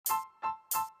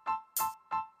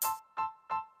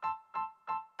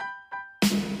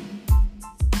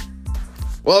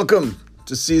Welcome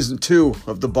to season 2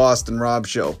 of the Boston Rob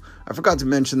Show. I forgot to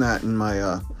mention that in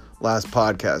my last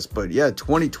podcast, but yeah,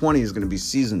 2020 is going to be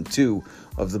season 2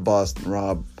 of the Boston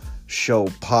Rob Show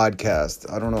podcast.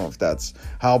 I don't know if that's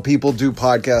how people do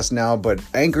podcasts now, but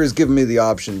Anchor's given me the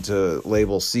option to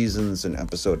label seasons and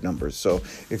episode numbers. So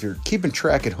if you're keeping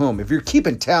track at home, if you're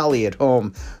keeping tally at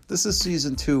home, this is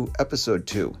season 2, episode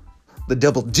 2, the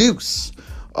double deuce.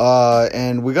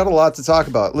 And we got a lot to talk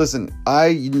about. Listen,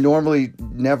 I normally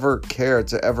never care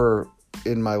to ever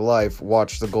in my life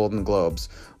watch the Golden Globes,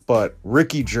 but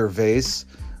Ricky Gervais,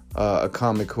 a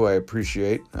comic who I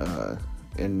appreciate,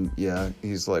 and yeah,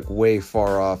 he's like way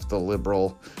far off the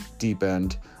liberal deep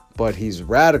end, but he's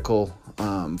radical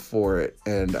for it,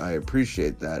 and I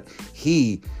appreciate that.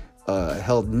 He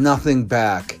held nothing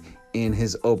back in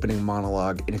his opening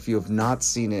monologue, and if you have not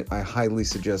seen it, I highly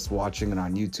suggest watching it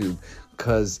on YouTube,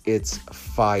 because it's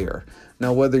fire.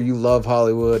 Now, whether you love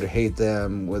Hollywood or hate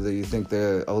them, whether you think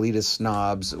they're elitist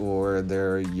snobs or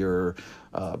they're your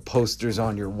posters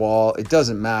on your wall, it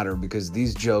doesn't matter, because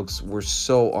these jokes were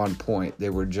so on point.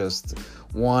 They were just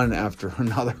one after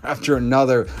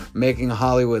another, making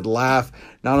Hollywood laugh,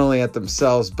 not only at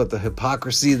themselves, but the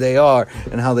hypocrisy they are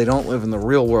and how they don't live in the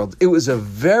real world. It was a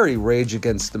very Rage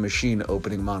Against the Machine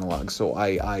opening monologue, so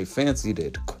I fancied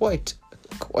it quite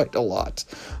a lot.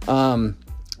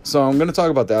 So I'm going to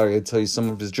talk about that. I'm going to tell you some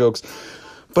of his jokes.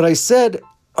 But I said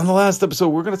on the last episode,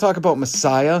 we're going to talk about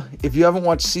Messiah. If you haven't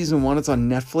watched season 1, it's on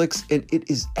Netflix, and it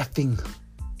is effing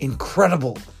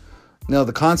incredible. Now,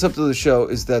 the concept of the show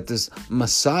is that this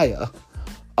Messiah,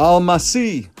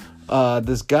 Al-Masih,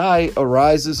 this guy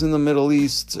arises in the Middle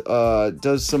East,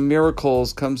 does some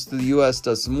miracles, comes to the U.S.,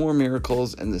 does some more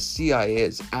miracles, and the CIA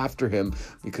is after him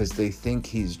because they think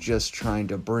he's just trying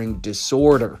to bring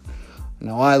disorder.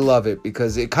 Now, I love it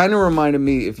because it kind of reminded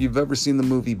me, if you've ever seen the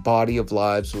movie Body of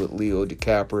Lives with Leo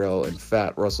DiCaprio and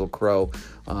fat Russell Crowe,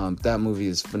 that movie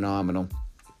is phenomenal.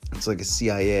 It's like a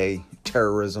CIA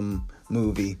terrorism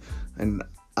movie, and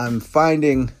I'm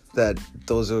finding that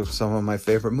those are some of my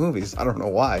favorite movies. I don't know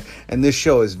why. And this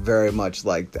show is very much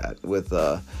like that, with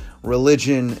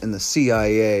religion and the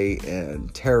CIA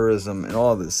and terrorism and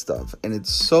all this stuff. And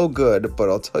it's so good, but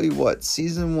I'll tell you what,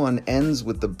 season 1 ends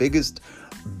with the biggest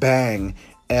bang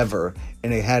ever,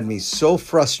 and it had me so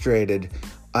frustrated.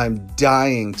 I'm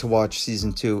dying to watch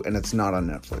season 2, and it's not on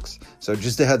Netflix. So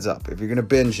just a heads up, if you're going to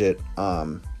binge it,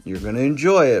 you're going to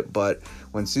enjoy it, but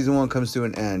when season 1 comes to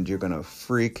an end, you're going to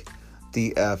freak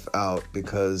the F out,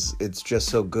 because it's just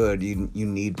so good. You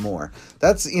need more.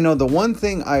 That's, the one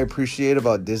thing I appreciate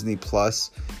about Disney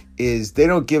Plus is they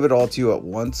don't give it all to you at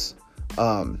once.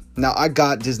 Now, I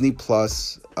got Disney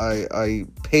Plus. I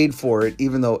paid for it,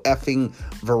 even though effing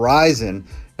Verizon.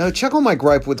 Now, check on my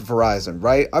gripe with Verizon,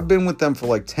 right? I've been with them for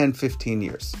like 10, 15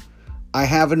 years. I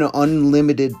have an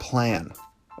unlimited plan,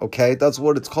 okay? That's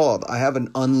what it's called. I have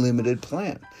an unlimited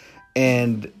plan.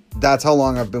 And that's how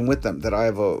long I've been with them, that I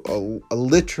have a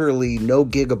literally no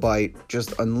gigabyte,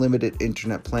 just unlimited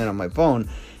internet plan on my phone.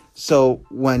 So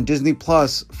when Disney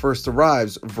Plus first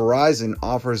arrives, Verizon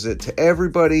offers it to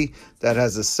everybody that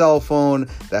has a cell phone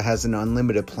that has an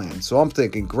unlimited plan. So I'm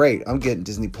thinking, great, I'm getting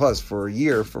Disney Plus for a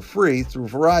year for free through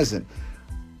Verizon.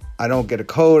 I don't get a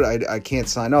code. I can't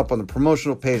sign up on the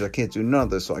promotional page. I can't do none of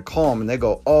this. So I call them and they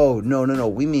go, oh, no.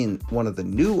 We mean one of the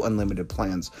new unlimited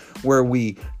plans where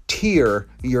we tier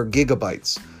your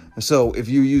gigabytes. So if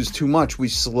you use too much, we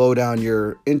slow down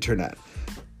your internet.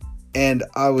 And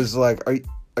I was like, are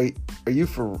you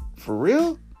for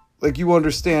real? Like, you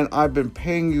understand, I've been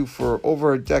paying you for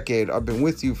over a decade. I've been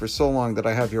with you for so long that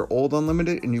I have your old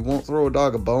unlimited and you won't throw a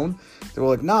dog a bone? They were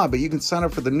like, nah, but you can sign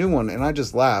up for the new one. And I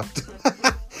just laughed.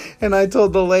 And I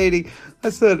told the lady,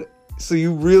 I said, so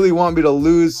you really want me to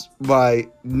lose by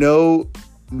no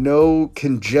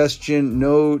congestion,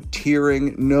 no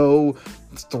tiering, no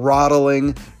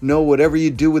throttling, no whatever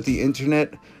you do with the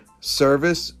internet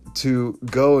service to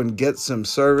go and get some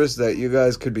service that you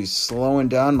guys could be slowing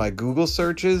down my Google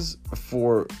searches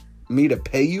for me to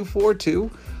pay you for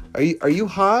too? Are you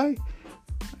high?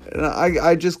 And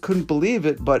I just couldn't believe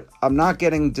it, but I'm not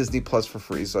getting Disney Plus for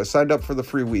free, so I signed up for the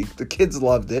free week. The kids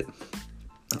loved it.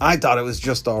 I thought it was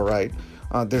just all right.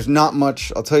 There's not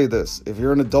much. I'll tell you this. If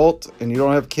you're an adult and you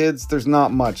don't have kids, there's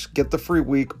not much. Get the free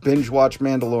week, binge watch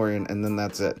Mandalorian, and then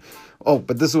that's it. Oh,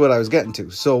 but this is what I was getting to.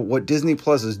 So what Disney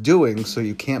Plus is doing, so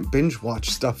you can't binge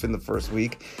watch stuff in the first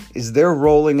week, is they're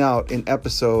rolling out an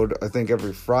episode, I think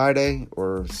every Friday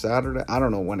or Saturday. I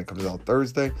don't know when it comes out,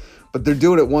 Thursday. But they're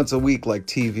doing it once a week like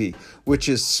TV, which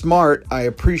is smart. I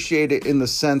appreciate it in the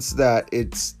sense that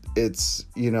it's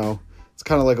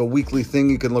kind of like a weekly thing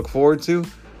you can look forward to.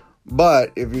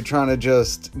 But if you're trying to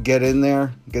just get in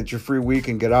there, get your free week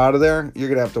and get out of there, you're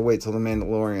going to have to wait till The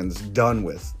Mandalorian's done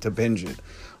with to binge it.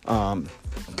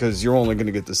 Because you're only going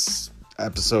to get this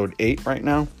episode 8 right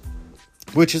now,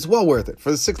 which is well worth it.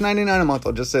 For the $6.99 a month,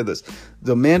 I'll just say this.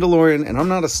 The Mandalorian, and I'm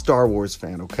not a Star Wars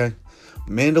fan, okay?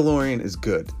 Mandalorian is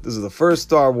good. This is the first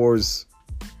Star Wars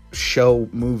show,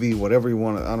 movie, whatever you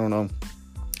want to, I don't know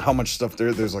how much stuff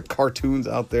there's like cartoons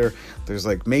out there, there's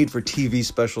like made for TV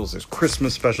specials, there's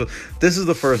Christmas specials. This is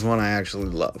the first one I actually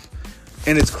love,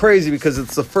 and it's crazy because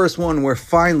it's the first one where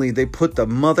finally they put the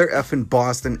mother effing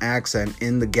Boston accent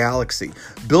in the galaxy.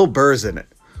 Bill Burr's in it,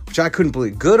 which I couldn't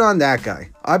believe. Good on that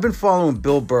guy. I've been following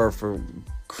Bill Burr for,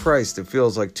 Christ, it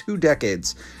feels like 2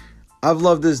 decades. I've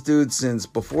loved this dude since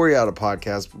before he had a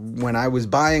podcast, when I was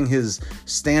buying his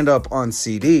stand-up on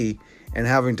CD and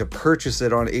having to purchase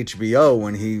it on HBO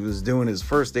when he was doing his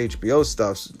first HBO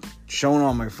stuff, showing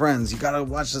all my friends, you gotta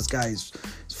watch this guy, he's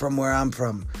from where I'm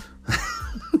from.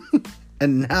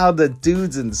 And now the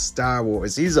dude's in Star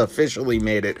Wars. He's officially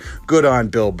made it. Good on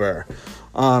Bill Burr.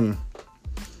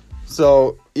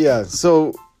 So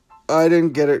I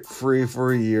didn't get it free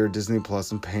for a year, Disney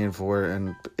Plus. I'm paying for it,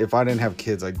 and if I didn't have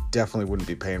kids, I definitely wouldn't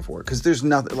be paying for it, because there's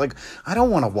nothing, like, I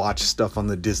don't want to watch stuff on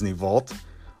the Disney Vault.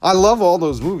 I love all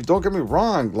those movies, don't get me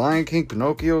wrong. Lion King,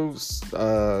 Pinocchio,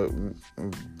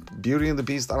 Beauty and the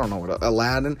Beast, I don't know what,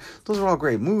 Aladdin, those are all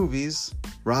great movies.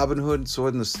 Robin Hood,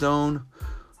 Sword in the Stone,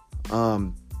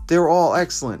 they're all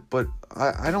excellent, but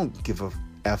I don't give a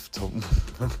F to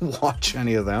watch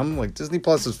any of them. Like, Disney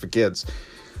Plus is for kids.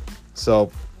 So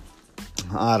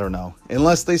I don't know.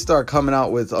 Unless they start coming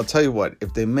out with, I'll tell you what,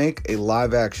 if they make a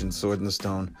live action Sword in the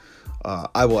Stone,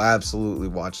 I will absolutely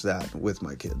watch that with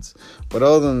my kids. But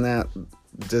other than that,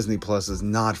 Disney Plus is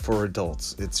not for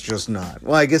adults. It's just not.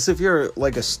 Well, I guess if you're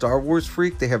like a Star Wars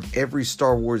freak, they have every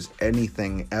Star Wars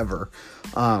anything ever.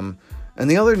 And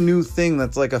the other new thing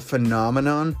that's like a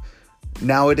phenomenon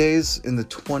nowadays in the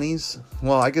 20s,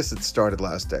 well, I guess it started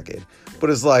last decade, but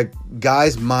it's like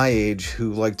guys my age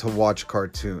who like to watch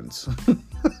cartoons.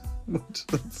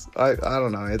 I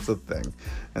don't know, it's a thing,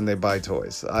 and they buy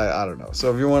toys. I don't know.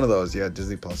 So if you're one of those, yeah,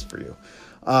 Disney Plus for you.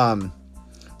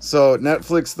 So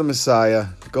Netflix The Messiah,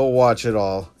 go watch it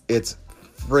all. It's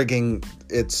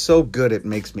so good it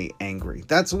makes me angry.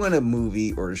 That's when a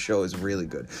movie or a show is really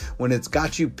good, when it's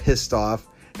got you pissed off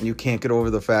and you can't get over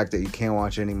the fact that you can't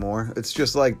watch anymore. It's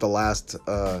just like the last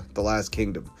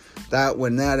Kingdom. That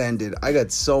when that ended, I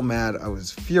got so mad. I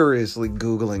was furiously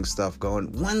Googling stuff,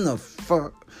 going, when the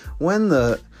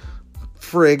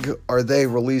frig are they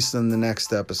releasing the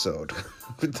next episode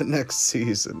with the next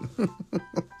season?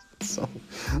 So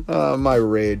my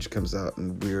rage comes out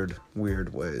in weird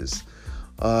ways.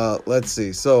 Let's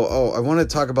see. So, I want to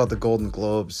talk about the Golden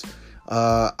Globes.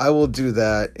 I will do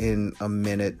that in a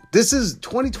minute.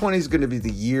 2020 is going to be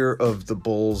the year of the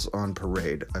Bulls on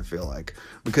parade, I feel like,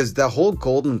 because the whole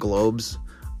Golden Globes,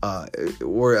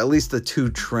 or at least the 2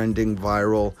 trending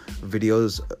viral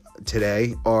videos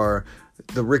today, are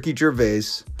the Ricky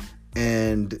Gervais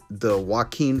and the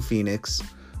Joaquin Phoenix,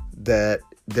 that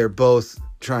they're both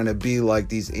trying to be like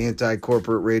these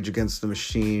anti-corporate Rage Against the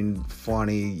Machine,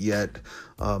 funny yet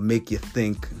make you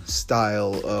think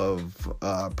style of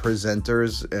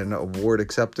presenters and award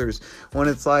acceptors, when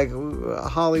it's like,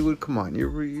 Hollywood, come on, you're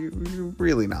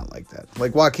really not like that.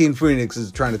 Like, Joaquin Phoenix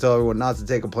is trying to tell everyone not to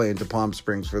take a plane to Palm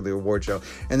Springs for the award show,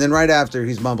 and then right after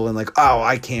he's mumbling like, oh,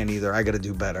 I can't either, I gotta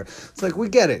do better. It's like, we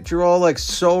get it, you're all like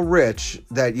so rich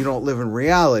that you don't live in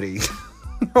reality.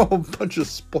 You're all a bunch of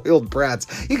spoiled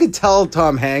brats. You can tell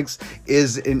Tom Hanks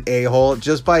is an a-hole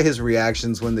just by his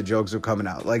reactions when the jokes were coming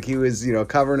out. Like, he was,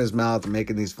 covering his mouth and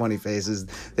making these funny faces.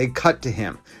 They cut to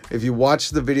him. If you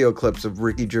watch the video clips of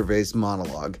Ricky Gervais'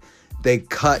 monologue, they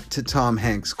cut to Tom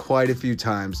Hanks quite a few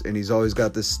times, and he's always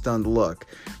got this stunned look.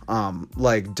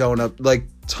 Like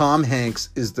Tom Hanks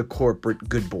is the corporate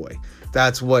good boy.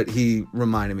 That's what he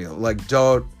reminded me of. Like,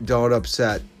 don't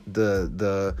upset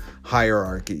the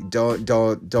hierarchy.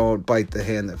 Don't bite the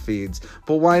hand that feeds.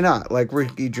 But why not? Like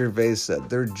Ricky Gervais said,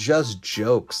 they're just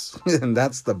jokes. And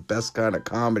that's the best kind of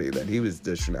comedy that he was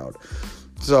dishing out.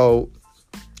 So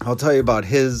I'll tell you about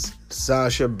his,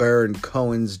 Sacha Baron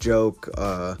Cohen's joke,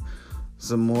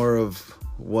 some more of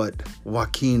what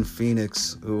Joaquin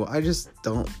Phoenix, who I just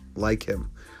don't like him.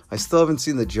 I still haven't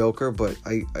seen The Joker, but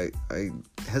I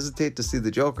hesitate to see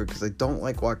The Joker because I don't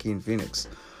like Joaquin Phoenix.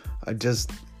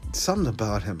 Something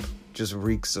about him just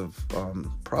reeks of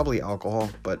probably alcohol,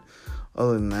 but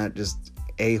other than that, just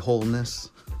a-holeness.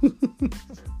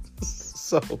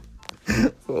 So,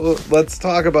 let's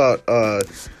talk about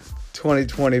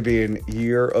 2020 being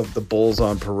year of the Bulls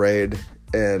on parade.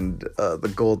 and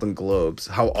the Golden Globes,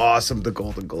 how awesome the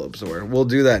Golden Globes were. We'll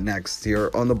do that next here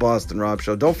on the Boston Rob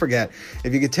Show. Don't forget,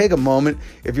 if you could take a moment,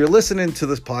 if you're listening to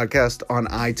this podcast on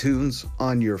iTunes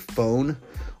on your phone,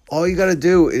 all you got to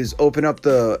do is open up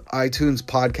the iTunes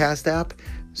podcast app,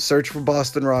 search for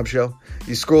Boston Rob Show.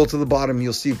 You scroll to the bottom,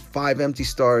 you'll see 5 empty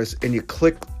stars, and you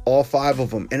click all 5 of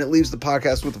them, and it leaves the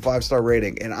podcast with a 5-star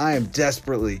rating. And I am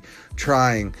desperately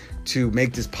trying to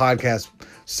make this podcast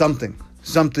something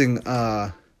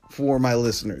for my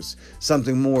listeners,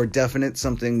 something more definite,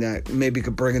 something that maybe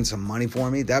could bring in some money for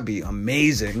me. That'd be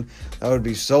amazing. That would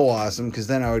be so awesome, because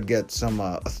then I would get some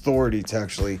authority to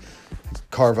actually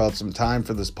carve out some time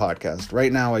for this podcast.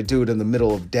 Right now, I do it in the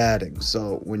middle of dadding.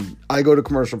 So when I go to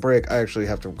commercial break, I actually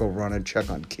have to go run and check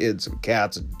on kids and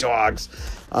cats and dogs.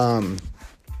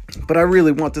 But I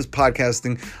really want this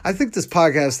podcasting. I think this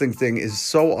podcasting thing is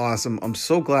so awesome. I'm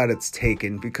so glad it's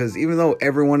taken, because even though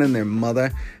everyone and their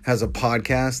mother has a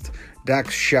podcast,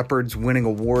 Dax Shepard's winning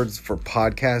awards for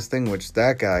podcasting, which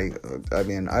that guy, I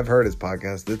mean, I've heard his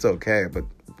podcast. It's okay, but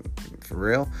for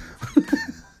real?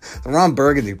 The Ron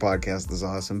Burgundy podcast is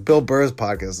awesome. Bill Burr's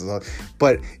podcast is awesome.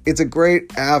 But it's a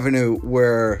great avenue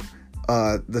where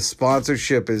the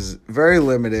sponsorship is very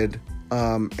limited.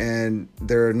 And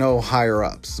there are no higher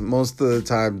ups. Most of the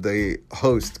time, the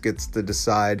host gets to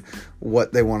decide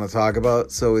what they want to talk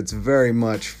about. So it's very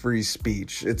much free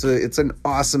speech. It's an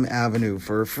awesome avenue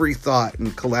for free thought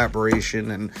and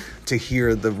collaboration and to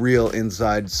hear the real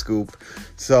inside scoop.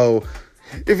 So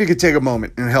if you could take a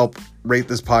moment and help rate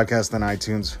this podcast on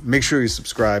iTunes, make sure you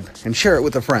subscribe and share it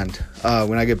with a friend.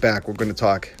 When I get back, we're going to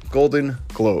talk Golden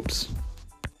Globes.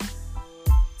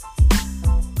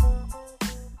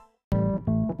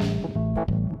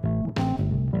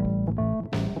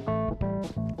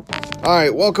 All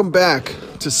right, welcome back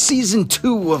to Season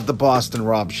 2 of the Boston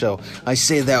Rob Show. I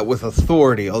say that with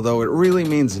authority, although it really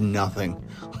means nothing.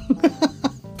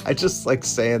 I just like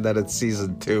saying that it's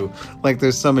Season 2, like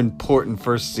there's some important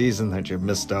first season that you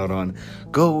missed out on.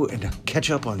 Go and catch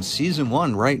up on Season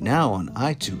 1 right now on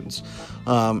iTunes.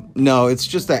 No, it's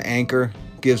just that Anchor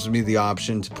gives me the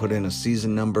option to put in a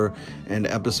season number and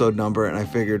episode number, and I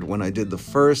figured when I did the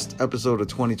first episode of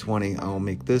 2020, I'll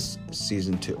make this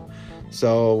Season 2.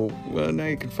 So now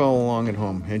you can follow along at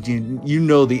home. And you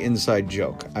know the inside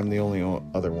joke. I'm the only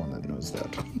other one that knows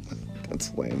that.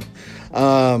 That's lame.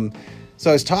 So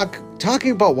I was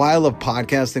talking about why I love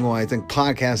podcasting. Why I think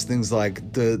podcasting's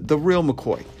like the real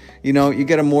McCoy. You know, you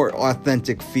get a more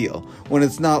authentic feel when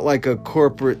it's not like a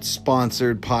corporate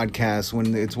sponsored podcast,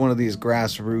 when it's one of these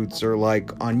grassroots, or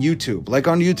like on YouTube. Like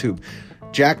on YouTube,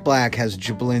 Jack Black has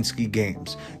Jablinski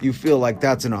Games. You feel like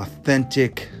that's an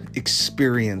authentic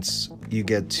experience you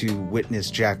get to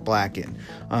witness Jack Black in,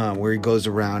 where he goes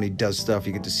around, he does stuff,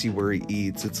 you get to see where he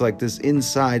eats. It's like this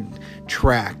inside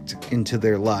tract into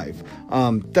their life.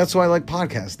 That's why I like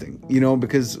podcasting, you know,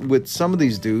 because with some of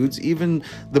these dudes, even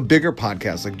the bigger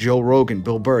podcasts like Joe Rogan,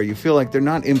 Bill Burr, you feel like they're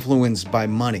not influenced by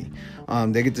money.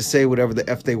 They get to say whatever the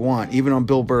F they want. Even on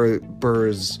Bill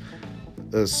Burr's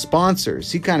sponsors,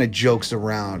 he kind of jokes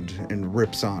around and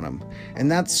rips on them,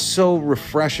 and that's so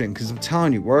refreshing, because I'm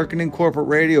telling you, working in corporate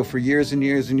radio for years and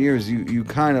years and years, you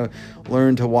kind of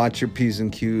learn to watch your P's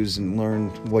and Q's and learn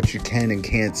what you can and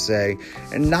can't say.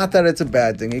 And not that it's a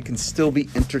bad thing, it can still be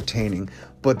entertaining,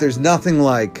 but there's nothing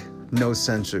like no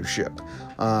censorship.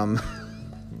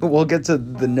 But we'll get to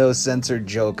the no censor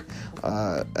joke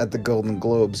at the Golden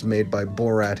Globes made by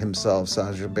Borat himself,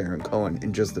 Sacha Baron Cohen,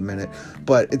 in just a minute.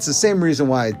 But it's the same reason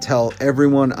why I tell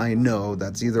everyone I know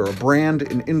that's either a brand,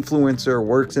 an influencer,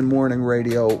 works in morning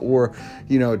radio, or,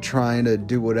 you know, trying to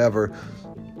do whatever.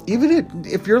 Even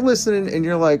if you're listening and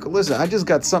you're like, listen, I just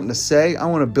got something to say, I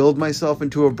want to build myself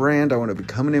into a brand, I want to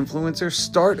become an influencer,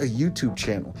 start a YouTube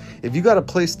channel. If you got a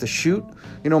place to shoot,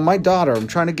 you know, my daughter, I'm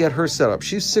trying to get her set up.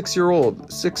 She's 6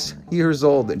 years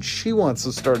old, and she wants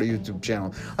to start a YouTube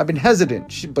channel. I've been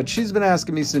hesitant, but she's been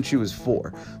asking me since she was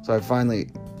 4. So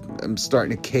I'm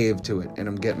starting to cave to it, and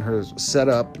I'm getting her set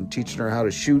up and teaching her how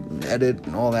to shoot and edit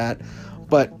and all that.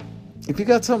 But if you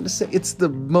got something to say, it's the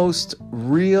most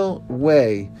real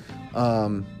way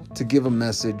to give a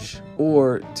message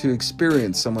or to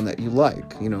experience someone that you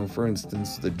like. You know, for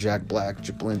instance, the Jack Black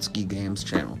Jablinski Games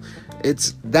channel.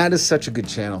 That is such a good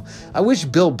channel. I wish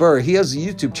Bill Burr, he has a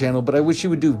YouTube channel, but I wish he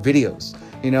would do videos,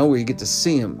 you know, where you get to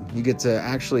see him. You get to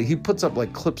actually, he puts up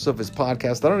like clips of his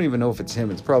podcast. I don't even know if it's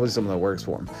him. It's probably someone that works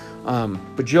for him.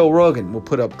 But Joe Rogan will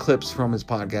put up clips from his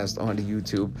podcast onto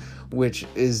YouTube, which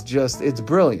is just, it's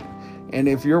brilliant. And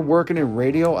if you're working in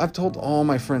radio, I've told all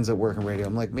my friends that work in radio,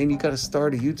 I'm like, man, you got to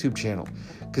start a YouTube channel.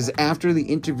 Because after the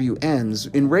interview ends,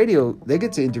 in radio, they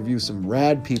get to interview some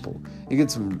rad people. You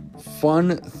get some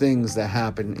fun things that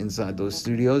happen inside those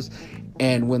studios.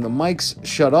 And when the mics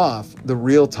shut off, the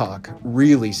real talk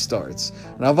really starts.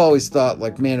 And I've always thought,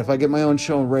 like, man, if I get my own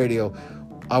show on radio,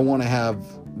 I want to have,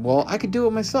 well, I could do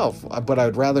it myself, but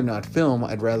I'd rather not film.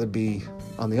 I'd rather be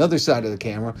on the other side of the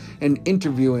camera and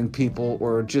interviewing people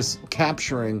or just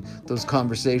capturing those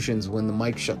conversations when the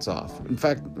mic shuts off. In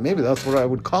fact, maybe that's what I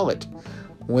would call it.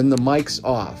 When the mic's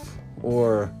off,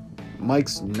 or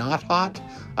mic's not hot.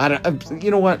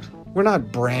 You know what? We're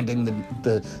not branding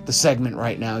the segment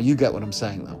right now. You get what I'm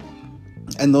saying, though.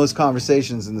 And those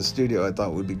conversations in the studio, I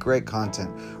thought would be great content,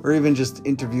 or even just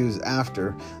interviews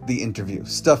after the interview,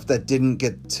 stuff that didn't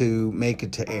get to make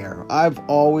it to air. I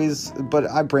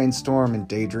brainstorm and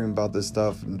daydream about this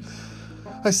stuff, and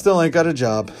I still ain't got a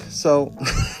job, so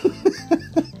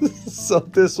so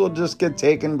this will just get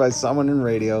taken by someone in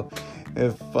radio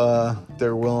if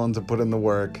they're willing to put in the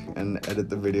work and edit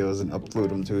the videos and upload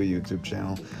them to a YouTube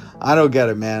channel. I don't get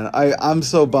it, man. I'm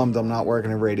so bummed I'm not working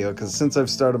in radio, because since I've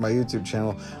started my YouTube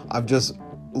channel, I've just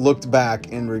looked back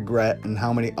in regret and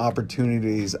how many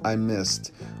opportunities I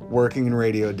missed working in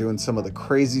radio, doing some of the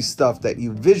crazy stuff that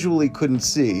you visually couldn't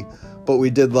see, but we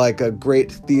did like a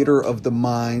great theater of the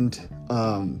mind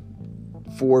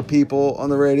for people on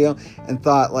the radio, and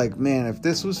thought, like, man, if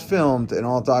this was filmed and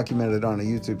all documented on a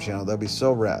YouTube channel, that'd be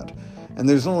so rad. And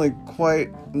there's only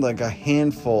quite like a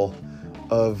handful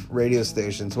of radio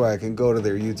stations where I can go to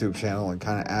their YouTube channel and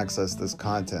kind of access this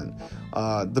content.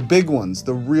 The big ones,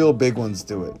 the real big ones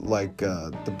do it, like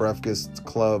the Breakfast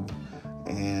Club,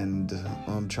 and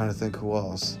I'm trying to think who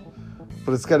else.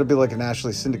 But it's got to be like a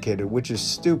nationally syndicated, which is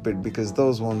stupid because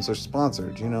those ones are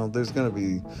sponsored. You know, there's going to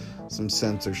be some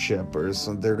censorship, or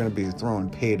they're going to be throwing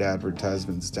paid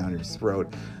advertisements down your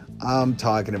throat. I'm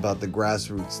talking about the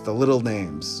grassroots, the little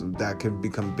names that could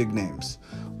become big names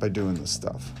by doing this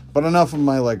stuff. But enough of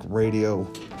my like radio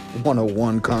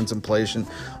 101 contemplation.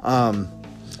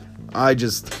 I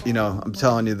just, I'm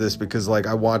telling you this because like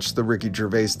I watched the Ricky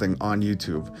Gervais thing on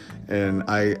YouTube, and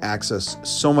I access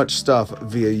so much stuff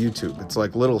via YouTube. It's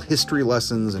like little history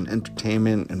lessons and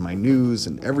entertainment and my news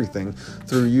and everything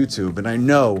through YouTube. And I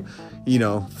know,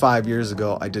 5 years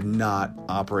ago, I did not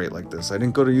operate like this. I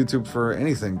didn't go to YouTube for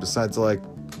anything besides like,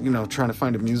 trying to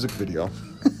find a music video.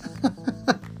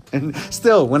 And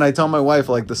still, when I tell my wife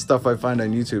like the stuff I find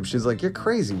on YouTube, she's like, "You're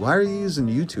crazy. Why are you using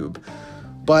YouTube?"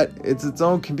 But it's its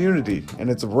own community, and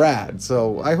it's rad.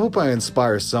 So I hope I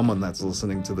inspire someone that's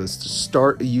listening to this to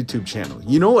start a YouTube channel.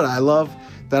 You know what I love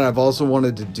that I've also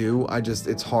wanted to do?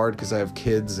 It's hard because I have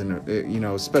kids, and,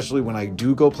 especially when I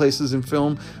do go places and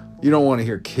film, you don't want to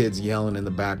hear kids yelling in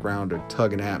the background or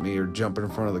tugging at me or jumping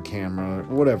in front of the camera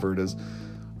or whatever it is.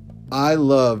 I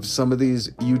love some of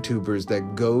these YouTubers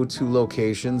that go to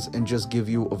locations and just give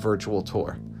you a virtual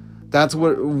tour. That's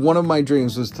what one of my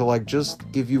dreams was, to like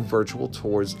just give you virtual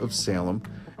tours of Salem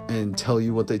and tell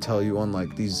you what they tell you on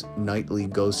like these nightly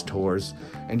ghost tours,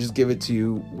 and just give it to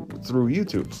you through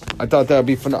YouTube. I thought that would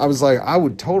be fun. I was like, I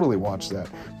would totally watch that,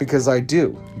 because I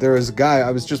do. There is a guy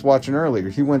I was just watching earlier.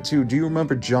 He went to, do you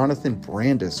remember Jonathan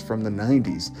Brandis from the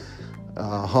 90s?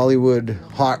 Hollywood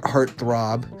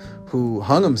heartthrob who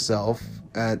hung himself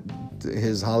at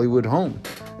his Hollywood home.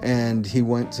 And he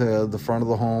went to the front of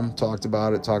the home, talked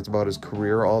about his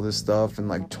career, all this stuff, and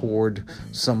like toured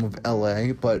some of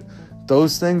LA. But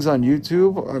those things on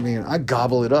YouTube, I mean, I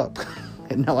gobble it up.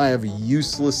 And now I have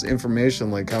useless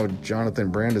information like how Jonathan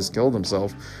Brandis killed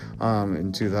himself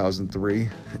in 2003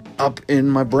 up in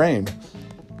my brain.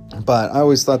 But I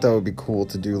always thought that would be cool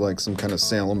to do like some kind of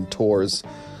Salem tours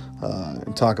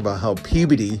and talk about how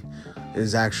Peabody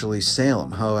is actually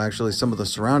Salem, how actually some of the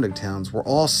surrounding towns were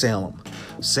all Salem.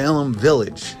 Salem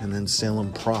Village, and then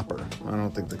Salem proper. I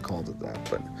don't think they called it that,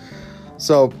 but...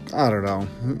 So, I don't know.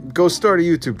 Go start a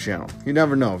YouTube channel. You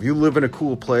never know. If you live in a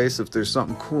cool place, if there's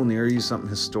something cool near you, something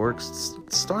historic,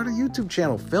 start a YouTube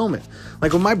channel. Film it.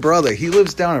 Like with my brother, he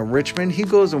lives down in Richmond. He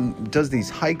goes and does these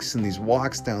hikes and these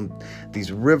walks down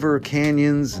these river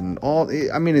canyons and all.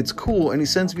 I mean, it's cool. And he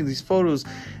sends me these photos.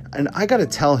 And I got to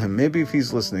tell him, maybe if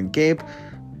he's listening, Gabe,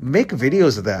 make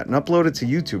videos of that and upload it to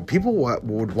YouTube. People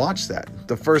would watch that.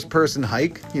 The first person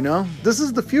hike, This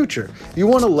is the future. You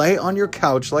want to lay on your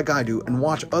couch like I do and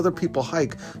watch other people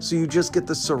hike, so you just get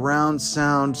the surround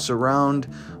sound,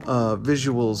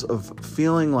 visuals of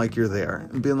feeling like you're there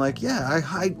and being like, yeah, I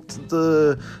hiked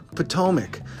the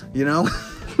Potomac,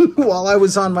 while I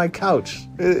was on my couch.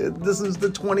 This is the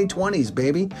 2020s,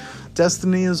 baby.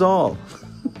 Destiny is all.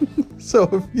 So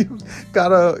if you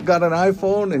got an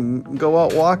iPhone and go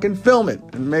out walking, film it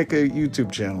and make a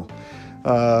YouTube channel.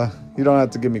 You don't have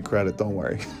to give me credit, don't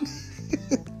worry.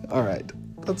 All right,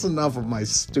 that's enough of my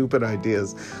stupid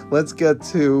ideas. Let's get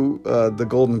to the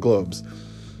Golden Globes.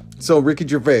 So Ricky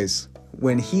Gervais,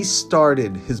 when he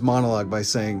started his monologue by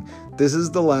saying, "This is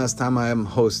the last time I am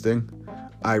hosting,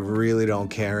 I really don't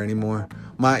care anymore,"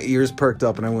 my ears perked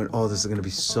up and I went, oh, this is going to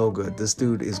be so good. This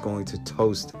dude is going to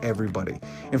toast everybody.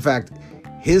 In fact,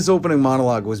 his opening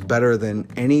monologue was better than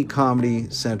any Comedy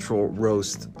Central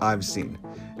roast I've seen.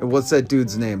 And what's that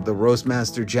dude's name? The Roast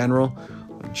Master General,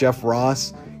 Jeff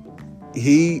Ross.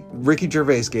 Ricky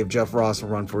Gervais gave Jeff Ross a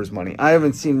run for his money. I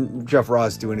haven't seen Jeff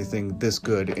Ross do anything this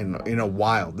good in a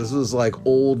while. This was like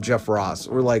old Jeff Ross,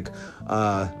 or like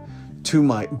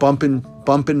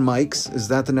Bumpin' Mics. Is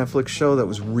that the Netflix show that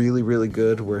was really, really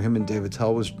good, where him and David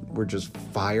Tell were just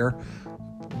fire?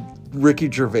 Ricky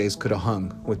Gervais could have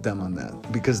hung with them on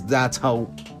that, because that's how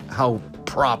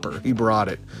proper he brought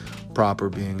it. Proper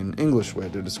being an English way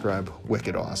to describe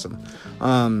wicked awesome.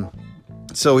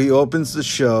 So he opens the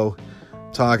show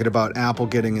talking about Apple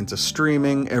getting into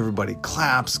streaming. Everybody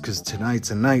claps because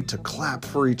tonight's a night to clap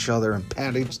for each other and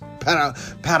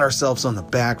pat ourselves on the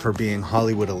back for being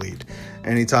Hollywood elite.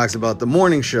 And he talks about the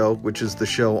morning show, which is the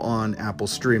show on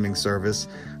Apple's streaming service,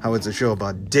 how it's a show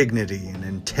about dignity and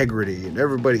integrity, and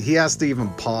everybody, he has to even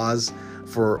pause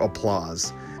for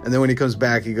applause. And then when he comes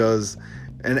back, he goes,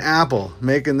 and Apple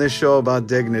making this show about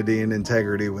dignity and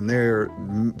integrity when they're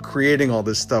creating all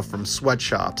this stuff from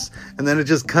sweatshops. And then it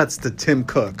just cuts to Tim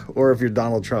Cook, or if you're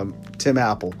Donald Trump, Tim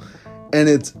Apple. And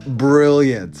it's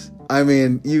brilliant. I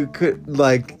mean, you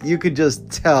could just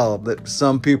tell that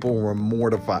some people were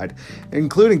mortified,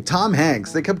 including Tom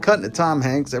Hanks. They kept cutting to Tom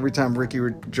Hanks every time Ricky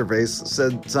Gervais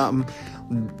said something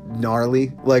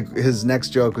gnarly. Like, his next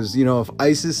joke was, if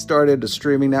ISIS started a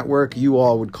streaming network, you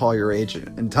all would call your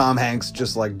agent. And Tom Hanks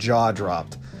just like jaw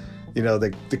dropped.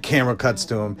 The camera cuts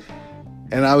to him.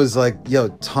 And I was like, yo,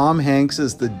 Tom Hanks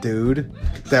is the dude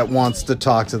that wants to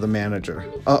talk to the manager.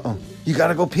 Uh-oh. You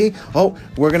gotta go pee? Oh,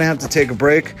 we're gonna have to take a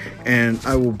break, and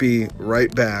I will be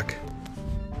right back.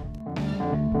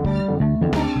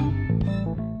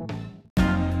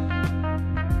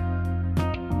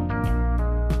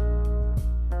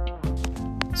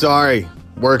 Sorry,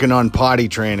 working on potty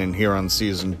training here on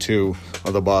season 2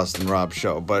 of the Boston Rob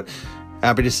Show, but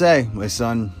happy to say my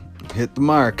son hit the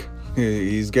mark.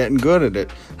 He's getting good at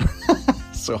it.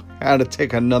 So I had to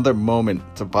take another moment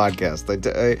to podcast.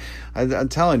 I'm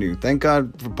telling you, thank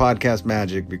God for podcast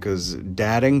magic, because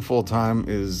dadding full time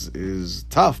is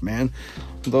tough, man.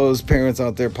 Those parents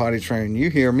out there potty training,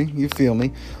 you hear me, you feel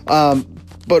me.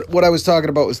 But what I was talking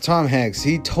about was Tom Hanks.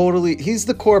 He's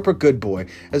the corporate good boy.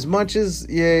 As much as,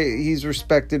 he's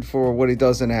respected for what he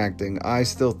does in acting, I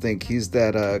still think he's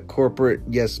that corporate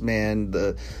yes man.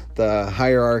 The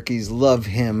hierarchies love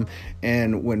him.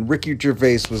 And when Ricky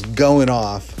Gervais was going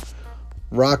off,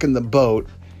 rocking the boat,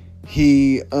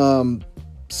 he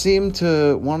seemed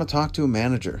to want to talk to a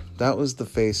manager. That was the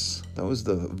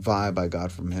vibe I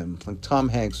got from him. Like, Tom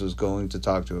Hanks was going to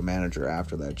talk to a manager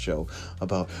after that show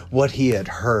about what he had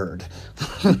heard.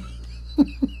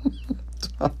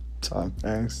 Tom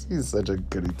Hanks, he's such a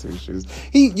goody two-shoes.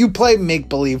 You play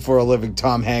make-believe for a living,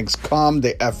 Tom Hanks. Calm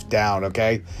the F down,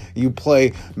 okay? You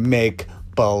play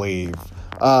make-believe.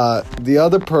 The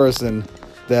other person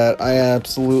that I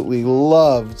absolutely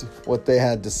loved what they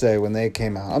had to say when they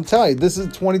came out. I'm telling you, this is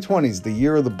 2020's the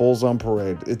year of the Bulls on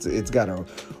Parade. It's got a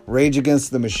Rage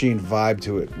Against the Machine vibe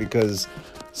to it, because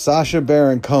Sacha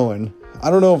Baron Cohen, I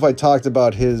don't know if I talked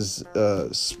about his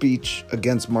speech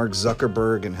against Mark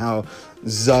Zuckerberg and how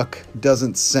Zuck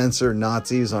doesn't censor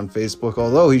Nazis on Facebook,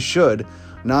 although he should.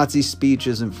 Nazi speech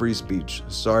isn't free speech.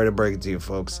 Sorry to break it to you,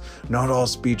 folks. Not all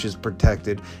speech is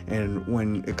protected, and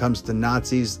when it comes to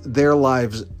Nazis, their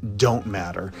lives don't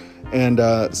matter. And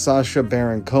Sacha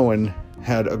Baron Cohen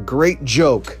had a great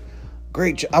joke.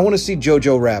 I want to see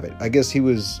Jojo Rabbit. I guess he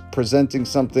was presenting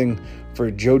something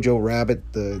for Jojo Rabbit,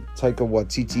 the Taika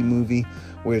Waititi movie,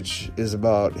 which is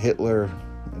about Hitler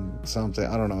and something.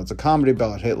 I don't know. It's a comedy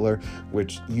about Hitler,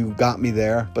 which you got me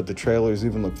there, but the trailers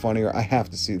even look funnier. I have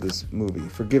to see this movie.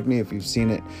 Forgive me if you've seen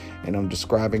it and I'm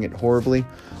describing it horribly,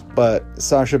 but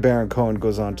Sacha Baron Cohen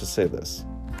goes on to say this.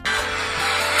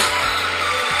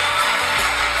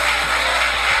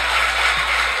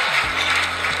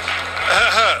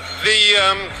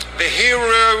 The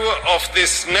hero of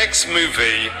this next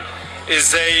movie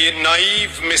is a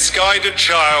naive, misguided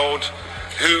child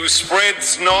who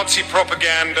spreads Nazi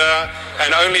propaganda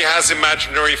and only has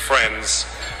imaginary friends.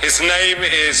 His name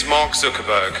is Mark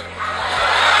Zuckerberg.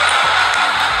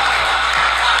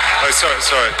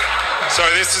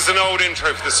 Sorry, this is an old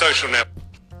intro for the social network.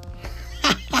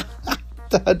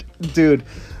 That dude,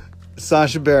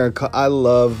 Sacha Baron Cohen, I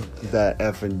love that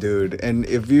effing dude. And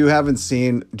if you haven't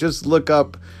seen, just look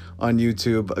up on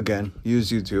YouTube. Again,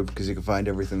 use YouTube because you can find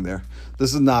everything there.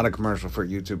 This is not a commercial for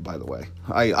YouTube, by the way.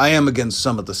 I am against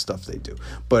some of the stuff they do.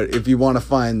 But if you want to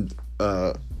find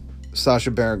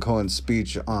Sacha Baron Cohen's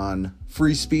speech on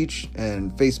free speech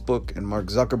and Facebook and Mark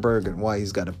Zuckerberg and why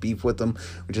he's got a beef with them,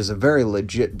 which is a very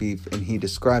legit beef, and he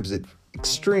describes it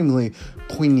extremely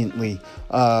poignantly.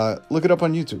 Look it up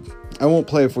on YouTube. I won't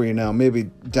play it for you now. Maybe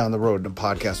down the road in a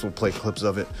podcast we'll play clips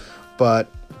of it.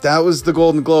 But that was the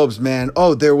Golden Globes, man.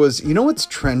 Oh, there was, you know what's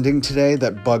trending today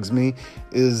that bugs me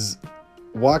is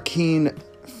Joaquin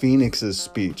Phoenix's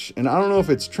speech. And I don't know if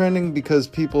it's trending because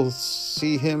people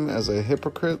see him as a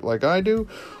hypocrite like I do,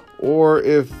 or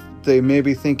if they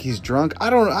maybe think he's drunk.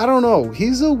 I don't know.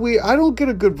 He's a weird, I don't get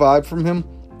a good vibe from him.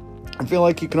 I feel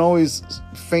like you can always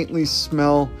faintly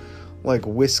smell like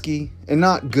whiskey, and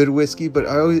not good whiskey, but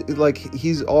I always like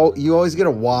you always get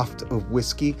a waft of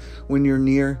whiskey when you're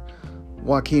near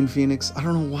Joaquin Phoenix. I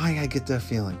don't know why I get that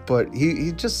feeling, but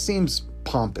he just seems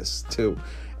pompous too.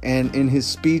 And in his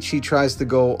speech, he tries to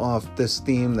go off this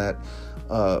theme that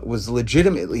was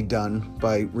legitimately done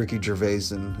by Ricky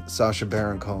Gervais and Sacha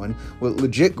Baron Cohen with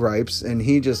legit gripes, and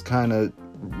he just kind of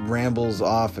rambles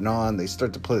off and on. They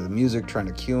start to play the music, trying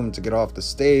to cue him to get off the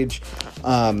stage.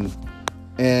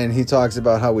 And he talks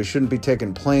about how we shouldn't be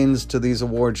taking planes to these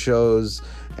award shows.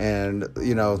 And,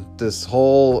 you know, this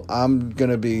whole I'm going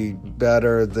to be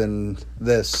better than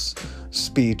this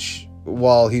speech,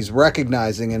 while he's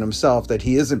recognizing in himself that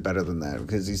he isn't better than that,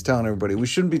 because he's telling everybody we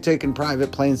shouldn't be taking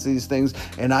private planes to these things.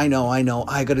 And I know,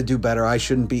 I got to do better. I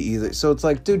shouldn't be either. So it's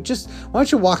like, dude, just why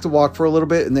don't you walk the walk for a little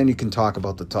bit and then you can talk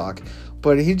about the talk.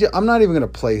 But I'm not even going to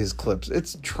play his clips.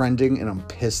 It's trending and I'm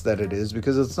pissed that it is,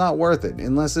 because it's not worth it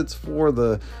unless it's for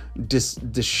the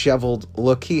disheveled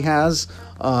look he has.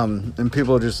 And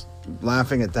people are just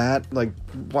laughing at that. Like,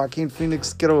 Joaquin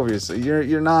Phoenix, get over yourself.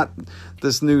 You're not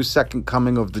this new second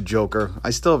coming of the Joker.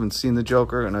 I still haven't seen the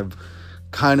Joker, and I've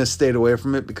kind of stayed away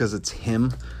from it because it's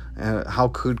him. How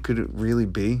could it really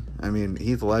be? I mean,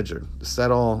 Heath Ledger,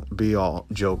 set all be all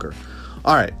Joker.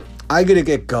 All right, I gotta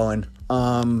get going.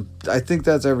 I think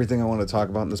that's everything I want to talk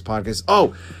about in this podcast.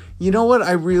 Oh, you know what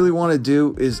I really want to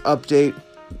do is update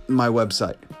my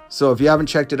website. So if you haven't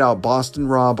checked it out,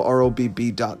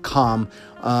 bostonrob.com.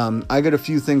 I got a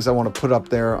few things I want to put up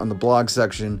there on the blog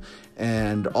section.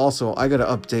 And also, I got to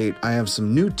update. I have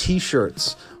some new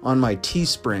t-shirts on my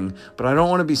Teespring, but I don't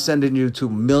want to be sending you to a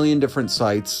million different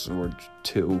sites, or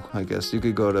two, I guess. You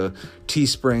could go to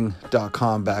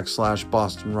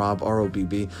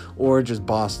teespring.com/BostonRobRobb, or just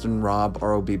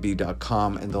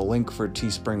BostonRobRobb.com, and the link for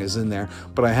Teespring is in there.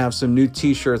 But I have some new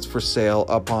t-shirts for sale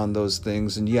up on those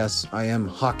things. And yes, I am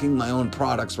hawking my own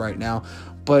products right now,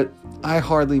 but I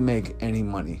hardly make any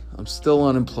money. I'm still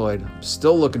unemployed. I'm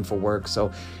still looking for work.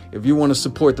 So if you want to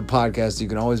support the podcast, you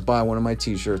can always buy one of my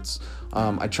t-shirts.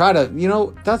 I try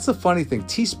to, that's the funny thing.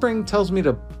 Teespring tells me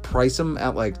to price them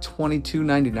at like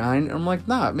 $22.99. And I'm like,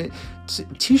 nah,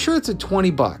 t-shirts are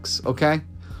 $20, okay?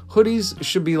 Hoodies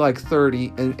should be like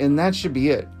 $30, and that should be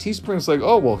it. Teespring's like,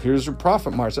 oh, well, here's your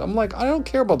profit margin. I'm like, I don't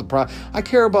care about the product. I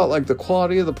care about like the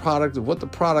quality of the product, of what the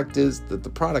product is, that the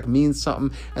product means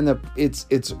something, and that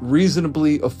it's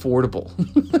reasonably affordable.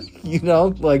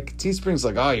 Like Teespring's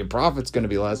like, oh, your profit's going to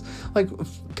be less. Like,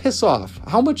 piss off.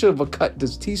 How much of a cut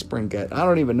does Teespring get? I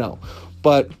don't even know.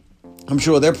 But I'm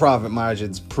sure their profit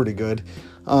margin's pretty good.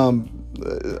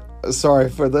 Sorry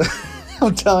for the...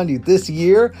 I'm telling you, this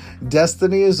year,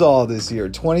 destiny is all this year.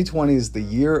 2020 is the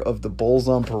year of the Bulls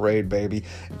on Parade, baby.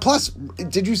 Plus,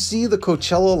 did you see the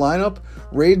Coachella lineup?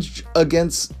 Rage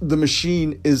Against the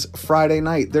Machine is Friday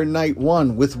night. They're night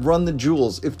one with Run the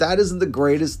Jewels. If that isn't the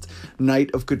greatest night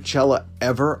of Coachella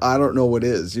ever, I don't know what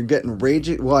is. You're getting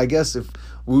Rage... Well, I guess if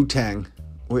Wu-Tang...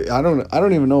 I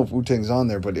don't even know if Wu-Tang's on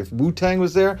there, but if Wu-Tang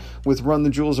was there with Run the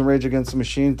Jewels and Rage Against the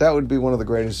Machine, that would be one of the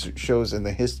greatest shows in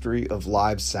the history of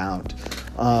live sound.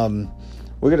 We're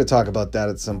going to talk about that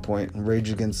at some point,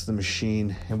 Rage Against the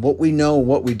Machine, and what we know,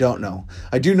 what we don't know.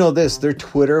 I do know this, their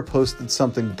Twitter posted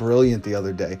something brilliant the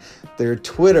other day. Their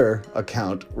Twitter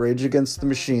account, Rage Against the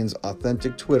Machine's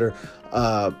authentic Twitter,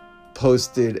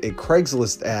 posted a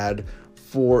Craigslist ad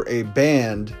for a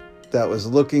band that was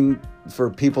looking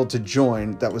for people to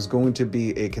join, that was going to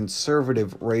be a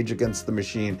conservative Rage Against the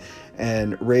Machine.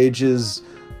 And Rage's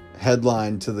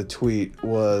headline to the tweet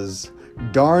was,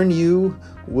 "Darn you,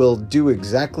 we'll do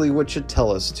exactly what you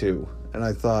tell us to." And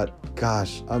I thought,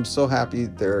 gosh, I'm so happy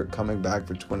they're coming back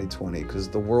for 2020, because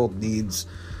the world needs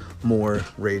more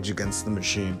Rage Against the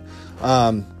Machine.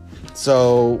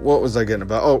 So what was I getting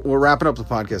about? Oh, we're wrapping up the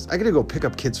podcast. I got to go pick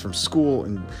up kids from school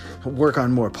and work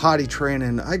on more potty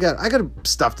training. I got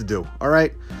stuff to do. All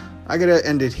right. I got to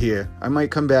end it here. I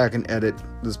might come back and edit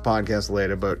this podcast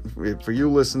later, but for you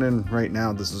listening right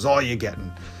now, this is all you're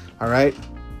getting. All right.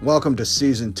 Welcome to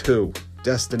season 2.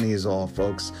 Destiny is all,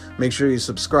 folks. Make sure you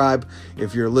subscribe.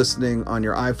 If you're listening on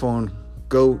your iPhone,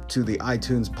 go to the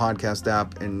iTunes podcast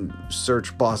app and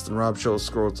search Boston Rob Show.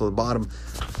 Scroll to the bottom.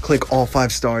 Click all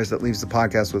 5 stars. That leaves the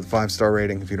podcast with a 5-star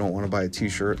rating if you don't want to buy a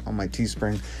t-shirt on my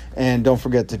Teespring. And don't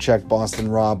forget to check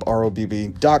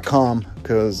BostonRob.com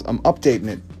because I'm updating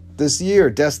it this year.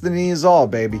 Destiny is all,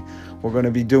 baby. We're going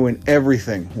to be doing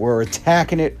everything. We're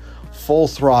attacking it full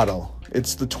throttle.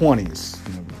 It's the 20s.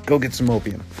 Go get some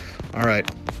opium. All right.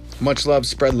 Much love.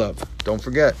 Spread love. Don't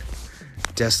forget,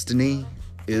 Destiny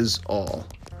is all.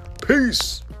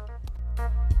 Peace.